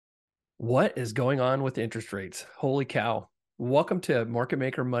What is going on with interest rates? Holy cow. Welcome to Market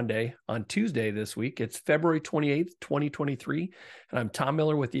Maker Monday on Tuesday this week. It's February 28th, 2023, and I'm Tom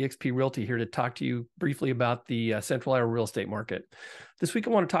Miller with eXp Realty here to talk to you briefly about the Central Iowa real estate market. This week, I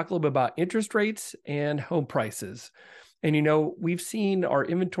want to talk a little bit about interest rates and home prices. And, we've seen our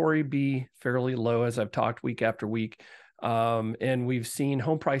inventory be fairly low, as I've talked week after week, and we've seen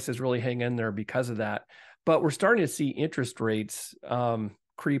home prices really hang in there because of that. But we're starting to see interest rates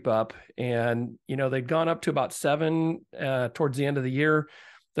creep up, and they'd gone up to about 7 towards the end of the year.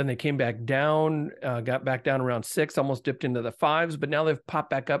 Then they came back down, got back down around 6, almost dipped into the 5s, but now they've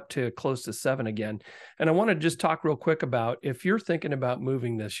popped back up to close to 7 again. And I want to just talk real quick about, if you're thinking about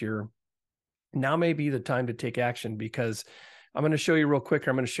moving this year, now may be the time to take action, because I'm going to show you real quick.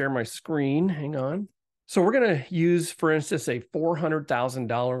 I'm going to share my screen. Hang on. So we're going to use, for instance, a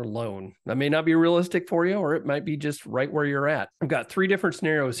 $400,000 loan. That may not be realistic for you, or it might be just right where you're at. I've got 3 different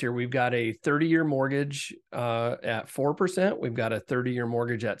scenarios here. We've got a 30-year mortgage at 4%. We've got a 30-year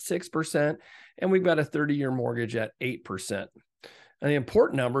mortgage at 6%. And we've got a 30-year mortgage at 8%. And the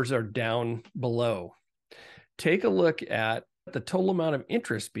important numbers are down below. Take a look at the total amount of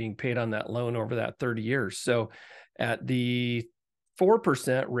interest being paid on that loan over that 30 years. So at the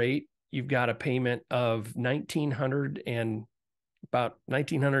 4% rate, you've got a payment of about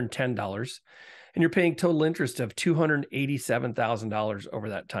 $1,910, and you're paying total interest of $287,000 over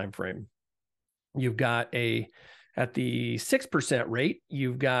that time frame. You've got at the 6% rate,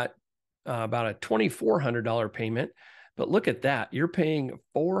 you've got about a $2,400 payment, but look at that. You're paying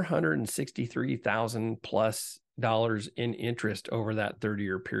 $463,000 plus in interest over that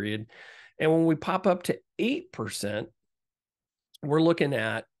 30-year period. And when we pop up to 8%, we're looking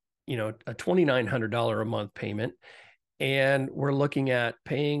at a $2,900 a month payment, and we're looking at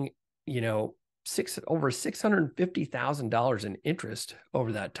paying over $650,000 in interest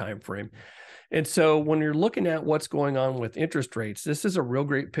over that time frame. And so when you're looking at what's going on with interest rates, this is a real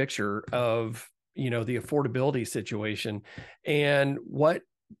great picture of the affordability situation and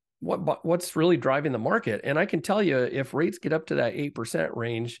what's really driving the market. And I can tell you, if rates get up to that 8%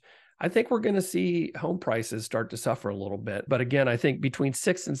 range, I think we're going to see home prices start to suffer a little bit. But again, I think between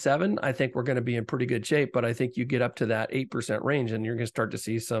 6 and 7, I think we're going to be in pretty good shape. But I think you get up to that 8% range, and you're going to start to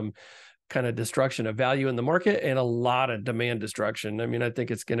see some kind of destruction of value in the market and a lot of demand destruction. I mean, I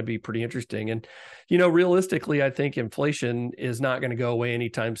think it's going to be pretty interesting. And, realistically, I think inflation is not going to go away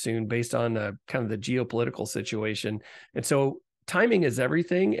anytime soon based on kind of the geopolitical situation. And so timing is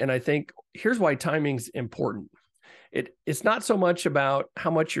everything. And I think here's why timing's important. It's not so much about how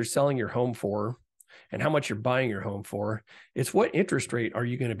much you're selling your home for and how much you're buying your home for. It's what interest rate are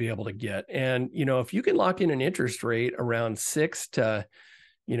you going to be able to get? And, if you can lock in an interest rate around 6 to,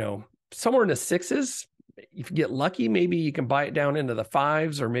 somewhere in the 6s, if you get lucky, maybe you can buy it down into the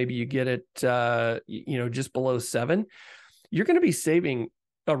 5s, or maybe you get it, just below 7. You're going to be saving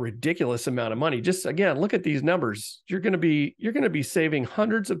a ridiculous amount of money. Just again, look at these numbers. You're going to be saving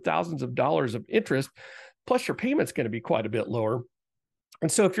hundreds of thousands of dollars of interest. Plus, your payment's going to be quite a bit lower.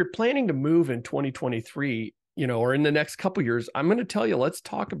 And so if you're planning to move in 2023, or in the next couple of years, I'm going to tell you, let's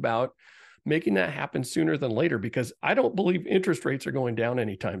talk about making that happen sooner than later, because I don't believe interest rates are going down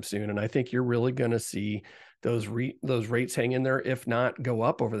anytime soon. And I think you're really going to see those rates hang in there, if not go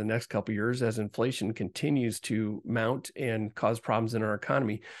up over the next couple of years, as inflation continues to mount and cause problems in our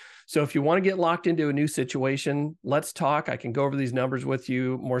economy. So if you want to get locked into a new situation, let's talk. I can go over these numbers with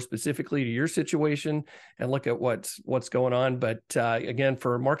you more specifically to your situation and look at what's going on. But again,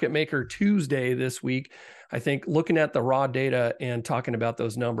 for Market Maker Tuesday this week, I think looking at the raw data and talking about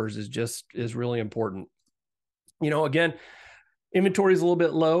those numbers is really important. Again, inventory is a little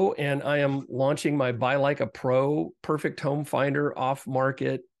bit low, and I am launching my Buy Like a Pro Perfect Home Finder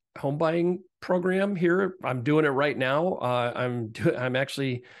off-market home buying program here. I'm doing it right now. I'm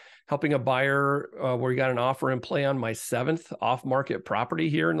actually helping a buyer where we got an offer in play on my 7th off-market property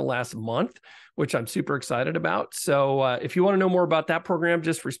here in the last month, which I'm super excited about. So if you want to know more about that program,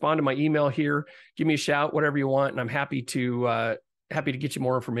 just respond to my email here. Give me a shout, whatever you want, and I'm happy to get you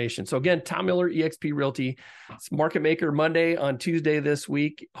more information. So again, Tom Miller, eXp Realty. It's Market Maker Monday on Tuesday this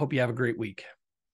week. Hope you have a great week.